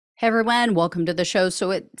Hey everyone, welcome to the show.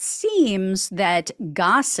 So it seems that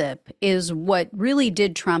gossip is what really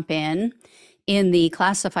did Trump in the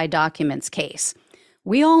classified documents case.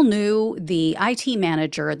 We all knew the IT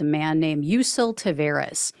manager, the man named Yusil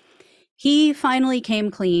Taveras. He finally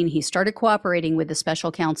came clean. He started cooperating with the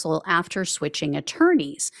special counsel after switching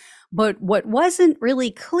attorneys. But what wasn't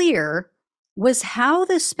really clear was how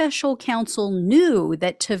the special counsel knew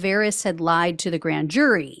that Taveras had lied to the grand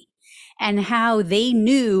jury and how they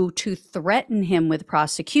knew to threaten him with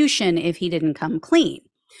prosecution if he didn't come clean.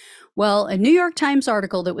 Well, a New York Times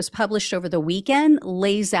article that was published over the weekend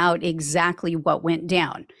lays out exactly what went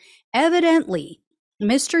down. Evidently,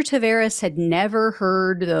 Mr. Taveras had never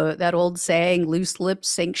heard that old saying, loose lips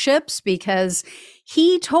sink ships, because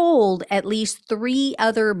he told at least three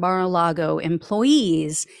other Mar-a-Lago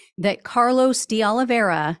employees that Carlos de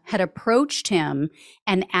Oliveira had approached him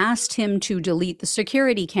and asked him to delete the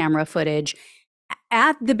security camera footage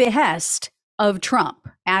at the behest of Trump,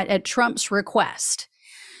 at Trump's request.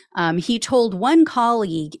 He told one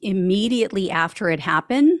colleague immediately after it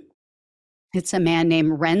happened. It's a man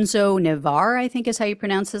named Renzo Navar, I think is how you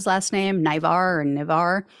pronounce his last name, Navar or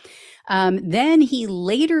Navar. Then he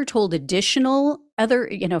later told additional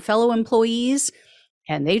other, fellow employees,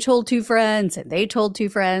 and they told two friends, and they told two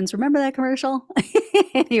friends. Remember that commercial?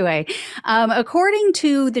 Anyway, according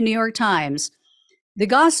to the New York Times, the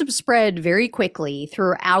gossip spread very quickly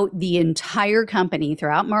throughout the entire company,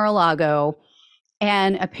 throughout Mar-a-Lago,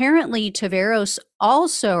 and apparently Taveras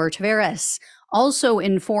also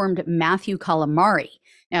informed Matthew Calamari.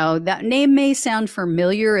 Now, that name may sound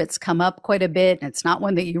familiar. It's come up quite a bit, and it's not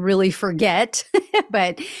one that you really forget.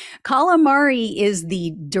 But Calamari is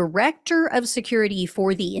the director of security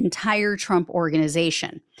for the entire Trump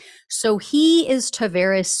organization. So he is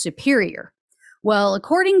Taveras' superior. Well,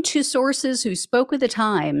 according to sources who spoke with the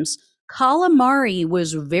Times, Calamari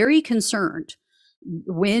was very concerned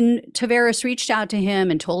when Taveras reached out to him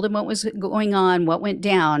and told him what was going on, what went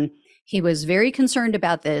down. He was very concerned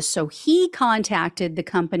about this, so he contacted the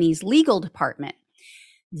company's legal department.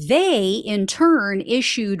 They, in turn,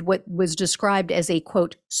 issued what was described as a,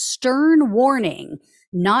 quote, stern warning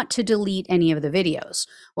not to delete any of the videos.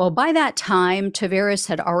 Well, by that time, Taveras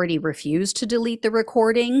had already refused to delete the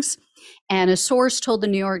recordings, and a source told the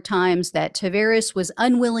New York Times that Taveras was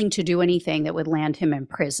unwilling to do anything that would land him in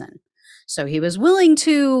prison. So he was willing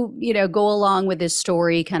to, go along with this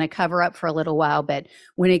story, kind of cover up for a little while. But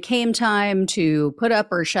when it came time to put up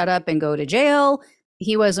or shut up and go to jail,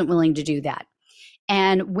 he wasn't willing to do that.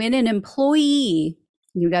 And when an employee,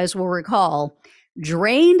 you guys will recall,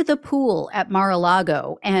 drained the pool at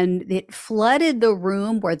Mar-a-Lago and it flooded the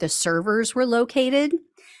room where the servers were located,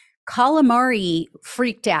 Calamari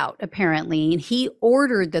freaked out, apparently, and he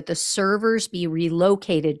ordered that the servers be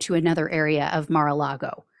relocated to another area of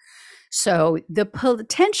Mar-a-Lago. So the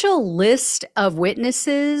potential list of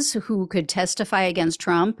witnesses who could testify against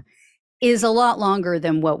Trump is a lot longer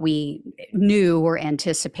than what we knew or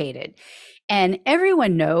anticipated. And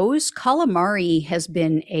everyone knows Calamari has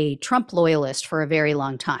been a Trump loyalist for a very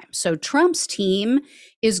long time. So Trump's team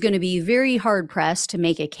is going to be very hard pressed to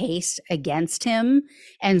make a case against him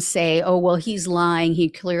and say, oh, well, he's lying. He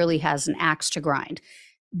clearly has an axe to grind.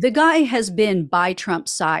 The guy has been by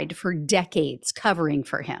Trump's side for decades, covering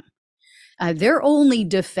for him. Their only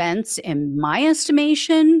defense, in my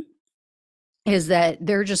estimation, is that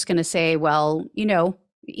they're just going to say, well,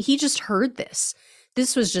 he just heard this.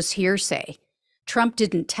 This was just hearsay. Trump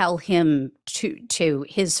didn't tell him to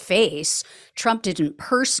his face. Trump didn't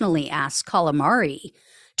personally ask Calamari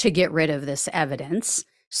to get rid of this evidence.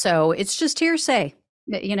 So it's just hearsay.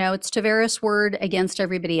 It's Taveras' word against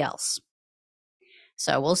everybody else.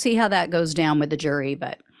 So we'll see how that goes down with the jury,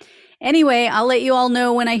 but anyway, I'll let you all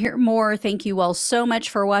know when I hear more. Thank you all so much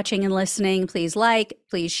for watching and listening. Please like,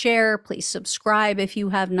 please share, please subscribe if you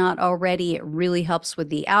have not already. It really helps with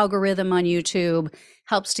the algorithm on YouTube,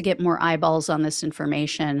 helps to get more eyeballs on this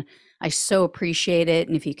information. I so appreciate it.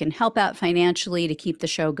 And if you can help out financially to keep the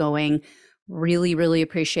show going, really, really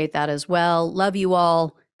appreciate that as well. Love you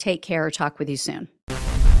all. Take care. Talk with you soon.